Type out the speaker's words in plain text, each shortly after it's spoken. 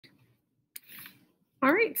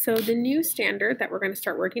All right, so the new standard that we're going to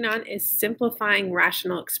start working on is simplifying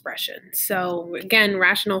rational expressions. So again,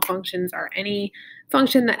 rational functions are any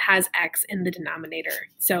function that has x in the denominator.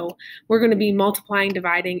 So we're going to be multiplying,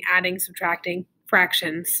 dividing, adding, subtracting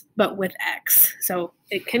fractions, but with x. So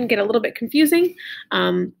it can get a little bit confusing.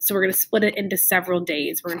 So we're going to split it into several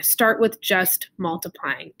days. We're going to start with just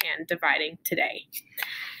multiplying and dividing today.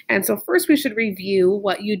 And so first we should review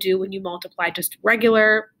what you do when you multiply just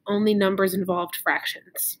regular, only numbers involved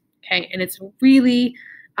fractions. Okay, and it's really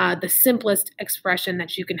the simplest expression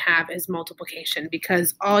that you can have is multiplication,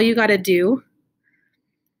 because all you got to do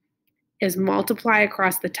is multiply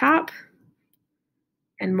across the top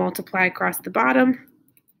and multiply across the bottom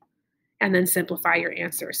and then simplify your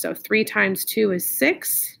answer. So 3 times 2 is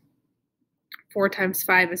 6, 4 times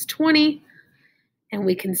 5 is 20, and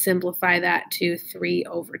we can simplify that to 3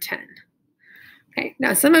 over 10. Okay,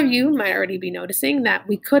 now some of you might already be noticing that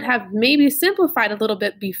we could have maybe simplified a little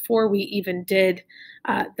bit before we even did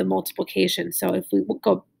the multiplication. So if we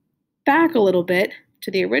go back a little bit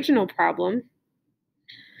to the original problem,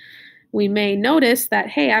 we may notice that,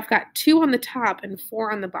 hey, I've got 2 on the top and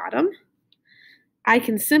 4 on the bottom. I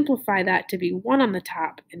can simplify that to be 1 on the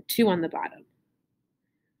top and 2 on the bottom.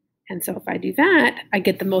 And so if I do that, I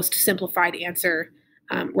get the most simplified answer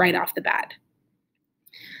right off the bat.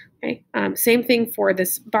 Okay. Same thing for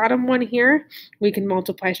this bottom one here. We can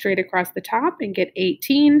multiply straight across the top and get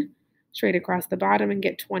 18, straight across the bottom and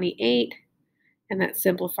get 28, and that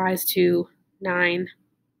simplifies to 9.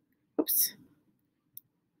 Oops.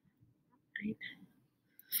 9.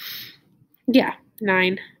 Yeah,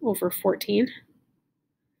 9 over 14.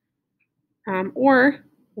 Or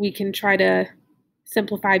we can try to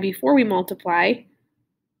simplify before we multiply.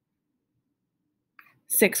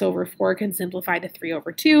 6 over 4 can simplify to 3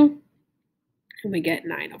 over 2, and we get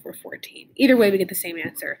 9 over 14. Either way, we get the same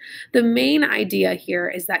answer. The main idea here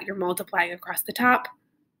is that you're multiplying across the top.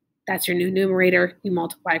 That's your new numerator. You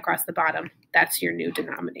multiply across the bottom. That's your new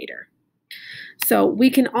denominator. So we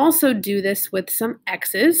can also do this with some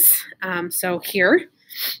x's. So here,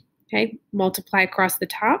 okay, multiply across the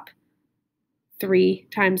top. 3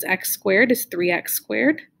 times x squared is 3x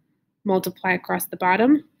squared. Multiply across the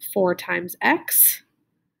bottom, 4 times x.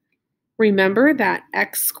 Remember that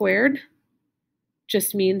x squared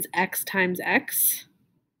just means x times x.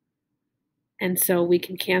 And so we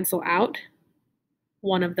can cancel out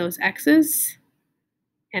one of those x's.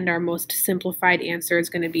 And our most simplified answer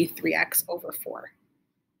is going to be 3x over 4.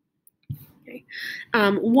 Okay.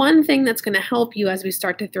 One thing that's going to help you as we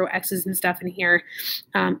start to throw x's and stuff in here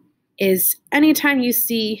is anytime you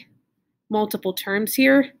see multiple terms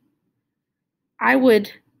here, I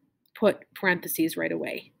would put parentheses right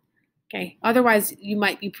away. Okay. Otherwise, you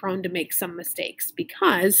might be prone to make some mistakes,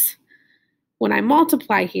 because when I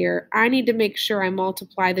multiply here, I need to make sure I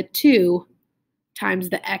multiply the 2 times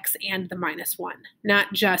the x and the minus 1,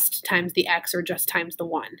 not just times the x or just times the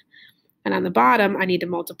 1. And on the bottom, I need to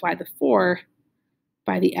multiply the 4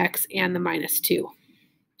 by the x and the minus 2.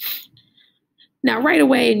 Now, right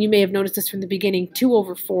away, and you may have noticed this from the beginning, 2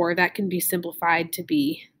 over 4, that can be simplified to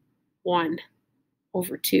be 1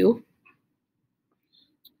 over 2.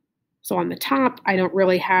 So on the top, I don't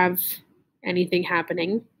really have anything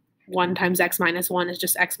happening. 1 times x minus 1 is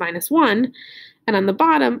just x minus 1. And on the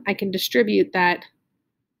bottom, I can distribute that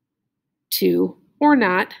 2 or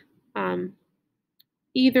not.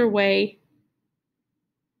 Either way,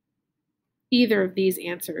 either of these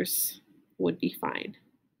answers would be fine.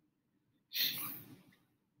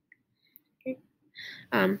 Okay.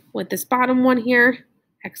 With this bottom one here,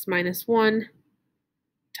 x minus 1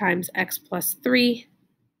 times x plus 3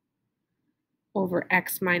 over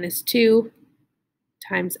x minus 2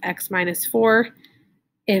 times x minus 4.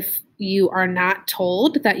 If you are not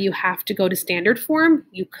told that you have to go to standard form,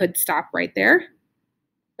 you could stop right there.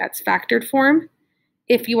 That's factored form.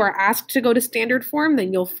 If you are asked to go to standard form,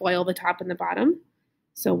 then you'll FOIL the top and the bottom.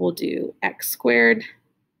 So we'll do x squared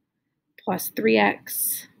plus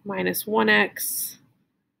 3x minus 1x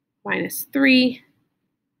minus 3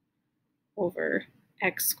 over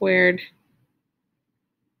x squared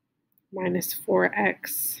minus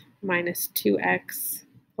 4x minus 2x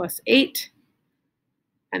plus 8.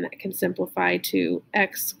 And that can simplify to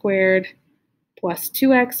x squared plus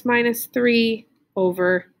 2x minus 3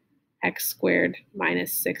 over x squared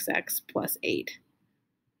minus 6x plus 8.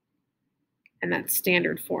 And that's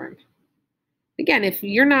standard form. Again, if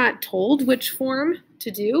you're not told which form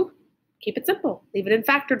to do, keep it simple. Leave it in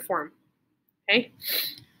factored form. Okay?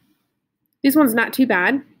 This one's not too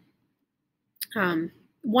bad.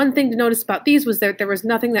 One thing to notice about these was that there was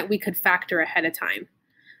nothing that we could factor ahead of time.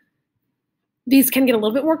 These can get a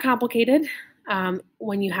little bit more complicated.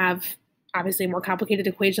 when you have obviously a more complicated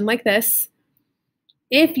equation like this,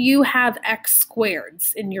 if you have x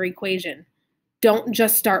squareds in your equation, don't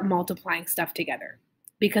just start multiplying stuff together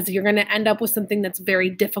because you're going to end up with something that's very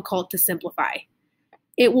difficult to simplify.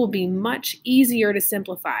 It will be much easier to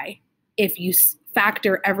simplify if you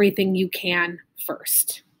factor everything you can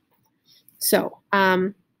first. So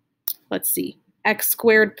let's see, x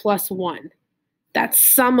squared plus 1. That's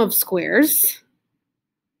sum of squares.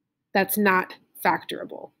 That's not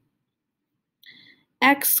factorable.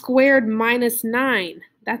 X squared minus 9.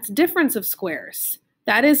 That's difference of squares.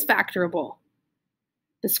 That is factorable.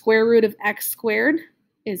 The square root of x squared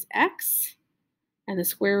is x, and the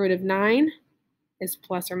square root of 9 is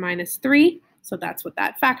plus or minus 3. So that's what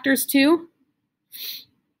that factors to.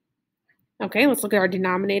 Okay, let's look at our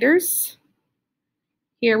denominators.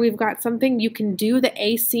 Here we've got something. You can do the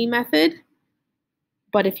AC method,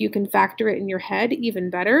 but if you can factor it in your head,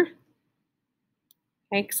 even better.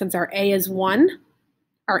 Okay, since our A is 1,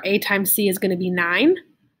 our A times C is going to be 9,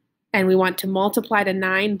 and we want to multiply to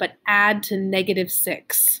 9 but add to negative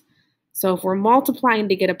 6. So if we're multiplying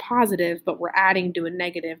to get a positive but we're adding to a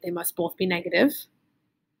negative, they must both be negative.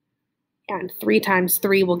 And 3 times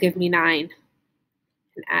 3 will give me 9,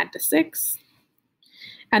 and add to 6.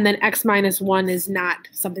 And then x minus 1 is not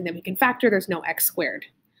something that we can factor. There's no x squared.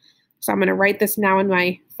 So I'm going to write this now in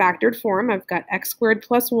my factored form. I've got x squared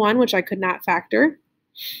plus 1, which I could not factor.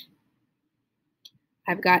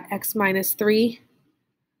 I've got x minus 3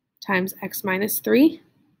 times x minus 3.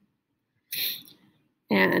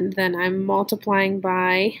 And then I'm multiplying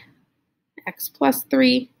by x plus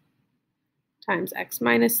 3 times x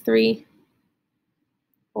minus 3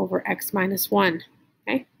 over x minus 1.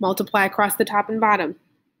 Okay, multiply across the top and bottom.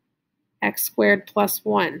 X squared plus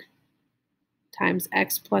 1 times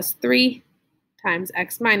x plus 3 times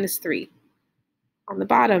x minus 3. On the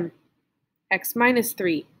bottom, x minus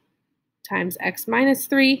 3 times x minus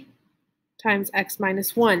 3 times x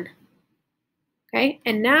minus 1. Okay,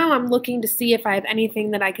 and now I'm looking to see if I have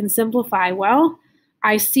anything that I can simplify. Well,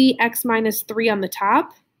 I see x minus 3 on the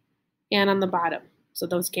top and on the bottom, so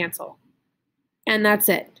those cancel. And that's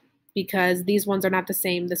it, because these ones are not the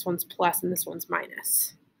same. This one's plus and this one's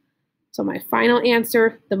minus. So my final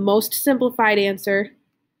answer, the most simplified answer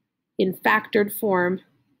in factored form,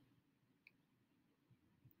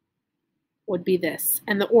 would be this.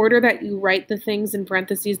 And the order that you write the things in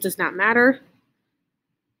parentheses does not matter.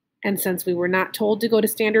 And since we were not told to go to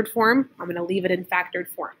standard form, I'm going to leave it in factored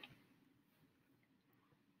form.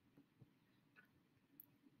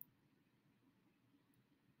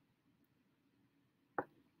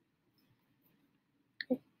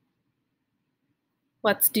 Okay.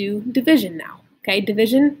 Let's do division now. Okay,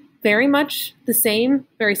 division, very much the same,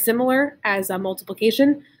 very similar as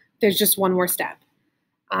multiplication. There's just one more step.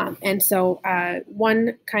 And so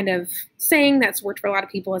one kind of saying that's worked for a lot of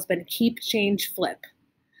people has been keep, change, flip.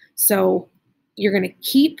 So you're going to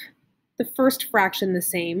keep the first fraction the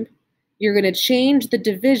same. You're going to change the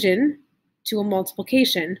division to a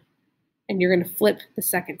multiplication, and you're going to flip the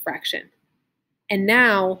second fraction. And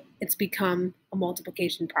now it's become a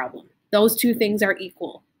multiplication problem. Those two things are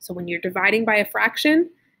equal. So when you're dividing by a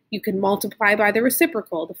fraction, you can multiply by the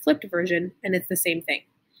reciprocal, the flipped version, and it's the same thing.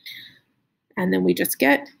 And then we just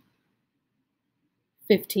get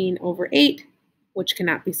 15 over 8, which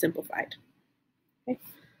cannot be simplified. Okay.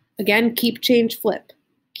 Again, keep, change, flip.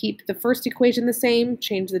 Keep the first equation the same,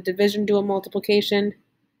 change the division to a multiplication,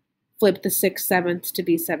 flip the 6/7 to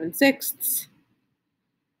be 7/6.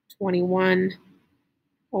 21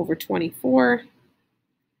 over 24,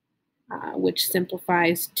 which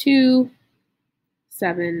simplifies to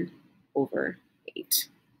 7 over 8.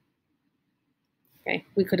 Okay,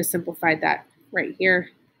 we could have simplified that right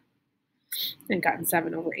here and gotten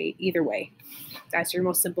 7 over 8 either way. That's your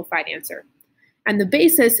most simplified answer. And the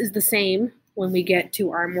basis is the same when we get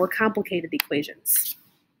to our more complicated equations.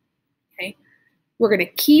 Okay, we're going to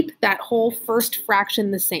keep that whole first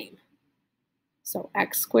fraction the same. So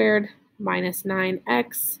x squared minus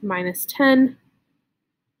 9x minus 10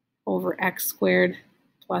 over x squared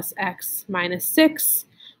plus x minus 6.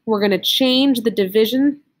 We're going to change the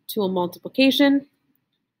division to a multiplication,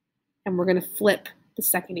 and we're going to flip the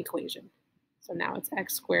second equation. So now it's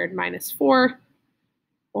x squared minus 4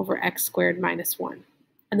 over x squared minus 1.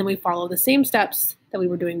 And then we follow the same steps that we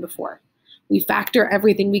were doing before. We factor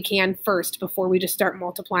everything we can first before we just start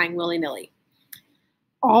multiplying willy-nilly.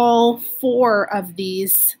 All 4 of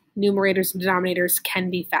these numerators and denominators can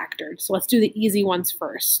be factored. So let's do the easy ones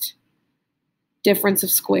first. Difference of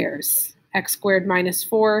squares. X squared minus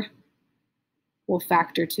 4 will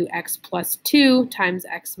factor to x plus 2 times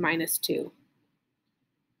x minus 2.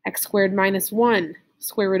 X squared minus 1.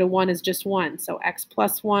 Square root of 1 is just 1. So x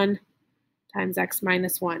plus 1 times x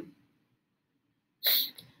minus 1.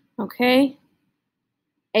 Okay.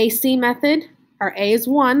 AC method. Our a is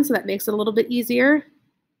 1, so that makes it a little bit easier.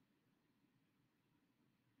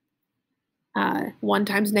 1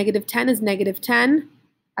 times negative 10 is negative 10.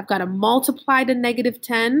 I've got to multiply to negative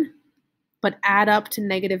 10, but add up to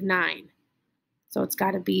negative 9. So it's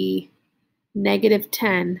got to be negative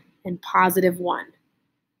 10 and positive 1.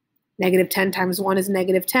 Negative 10 times 1 is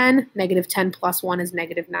negative 10. Negative 10 plus 1 is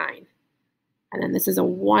negative 9. And then this is a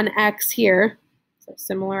 1x here. So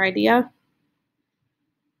similar idea.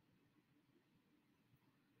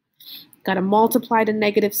 Got to multiply to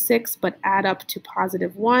negative 6, but add up to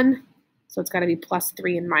positive 1. So it's got to be plus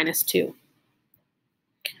 3 and minus 2.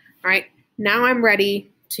 All right, now I'm ready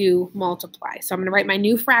to multiply. So I'm going to write my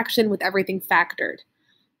new fraction with everything factored.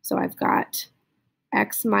 So I've got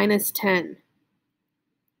x minus 10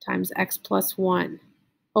 times x plus 1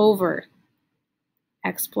 over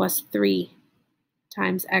x plus 3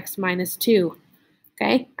 times x minus 2.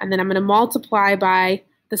 Okay, and then I'm going to multiply by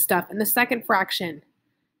the stuff in the second fraction.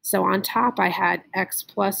 So on top I had x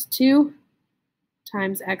plus 2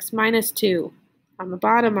 times x minus 2. On the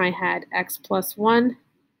bottom I had x plus 1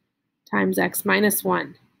 times x minus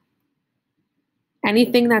 1.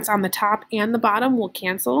 Anything that's on the top and the bottom will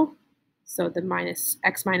cancel. So the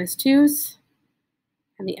x minus 2's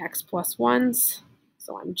and the x plus 1's.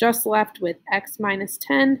 So I'm just left with x minus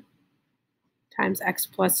 10 times x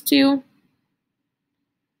plus 2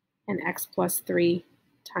 and x plus 3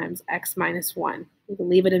 times x minus 1. We can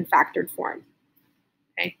leave it in factored form.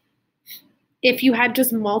 Okay. If you had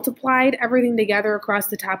just multiplied everything together across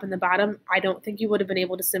the top and the bottom, I don't think you would have been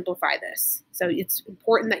able to simplify this. So it's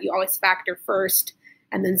important that you always factor first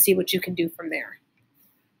and then see what you can do from there.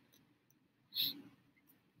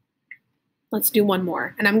 Let's do one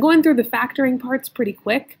more. And I'm going through the factoring parts pretty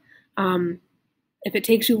quick. If it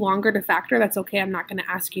takes you longer to factor, that's okay. I'm not going to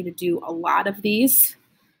ask you to do a lot of these.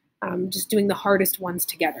 Just doing the hardest ones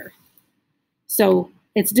together. So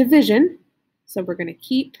it's division. So we're going to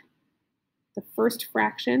keep the first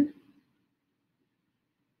fraction.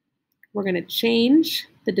 We're going to change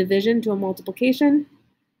the division to a multiplication,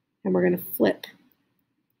 and we're going to flip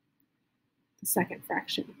the second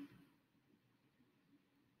fraction.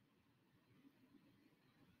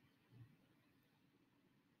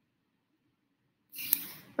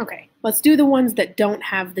 Okay, let's do the ones that don't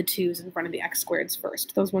have the 2's in front of the x squareds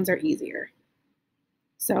first. Those ones are easier.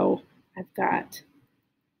 So I've got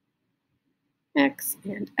x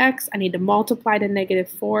and x. I need to multiply to negative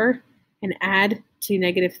 4 and add to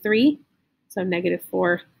negative 3. So negative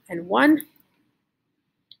 4 and 1.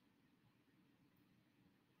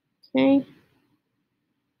 Okay.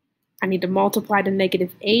 I need to multiply to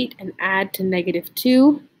negative 8 and add to negative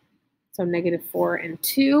 2. So negative 4 and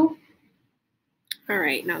 2. All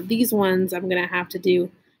right, now these ones I'm going to have to do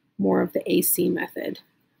more of the AC method.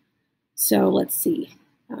 So let's see.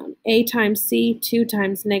 A times C, 2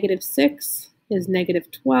 times negative 6 is negative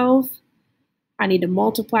 12. I need to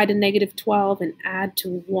multiply to negative 12 and add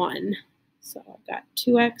to 1. So I've got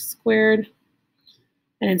 2x squared.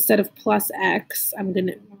 And instead of plus x, I'm going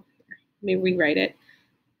to, let me rewrite it.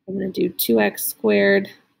 I'm going to do 2x squared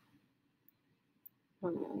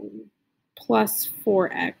plus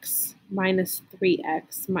 4x minus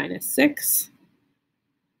 3x minus 6.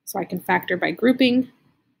 So I can factor by grouping.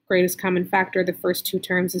 Greatest common factor, the first two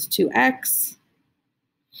terms is 2x.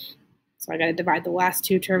 So I got to divide the last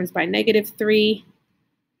two terms by negative 3.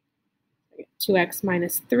 I get 2x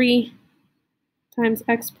minus 3 times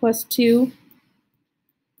x plus 2.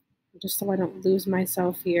 Just so I don't lose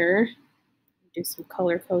myself here, do some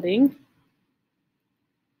color coding.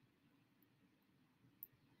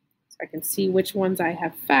 So I can see which ones I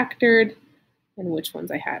have factored and which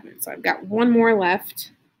ones I haven't. So I've got one more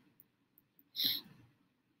left.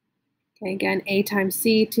 Okay, again, a times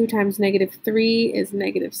c, 2 times negative 3 is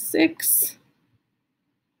negative 6.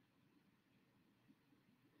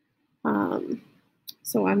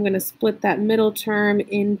 So I'm going to split that middle term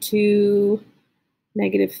into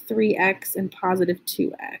negative 3x and positive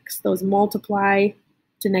 2x. Those multiply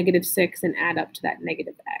to negative 6 and add up to that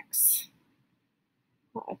negative x.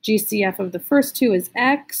 GCF of the first two is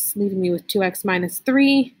x, leaving me with 2x minus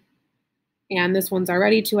 3. And this one's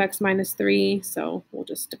already 2x minus 3, so we'll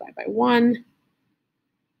just divide by 1.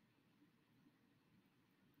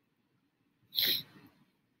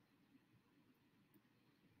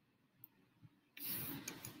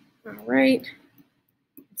 All right,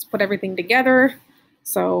 let's put everything together.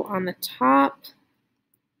 So on the top,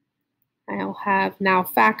 I'll have now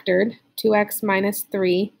factored 2x minus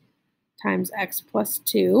 3 times x plus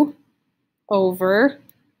 2 over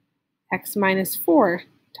x minus 4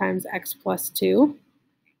 times x plus 2.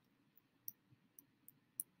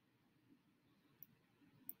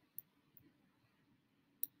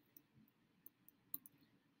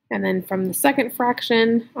 And then from the second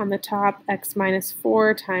fraction on the top, x minus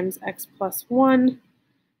 4 times x plus 1.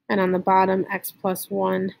 And on the bottom, x plus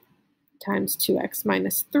 1 times 2x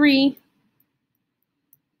minus 3.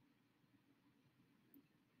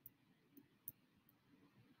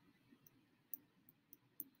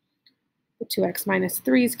 The 2x minus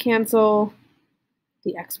 3's cancel.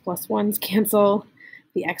 The x plus 1's cancel.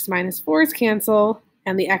 The x minus 4's cancel.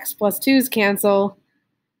 And the x plus 2's cancel.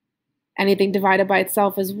 Anything divided by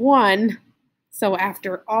itself is 1. So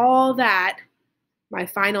after all that, my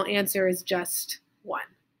final answer is just 1.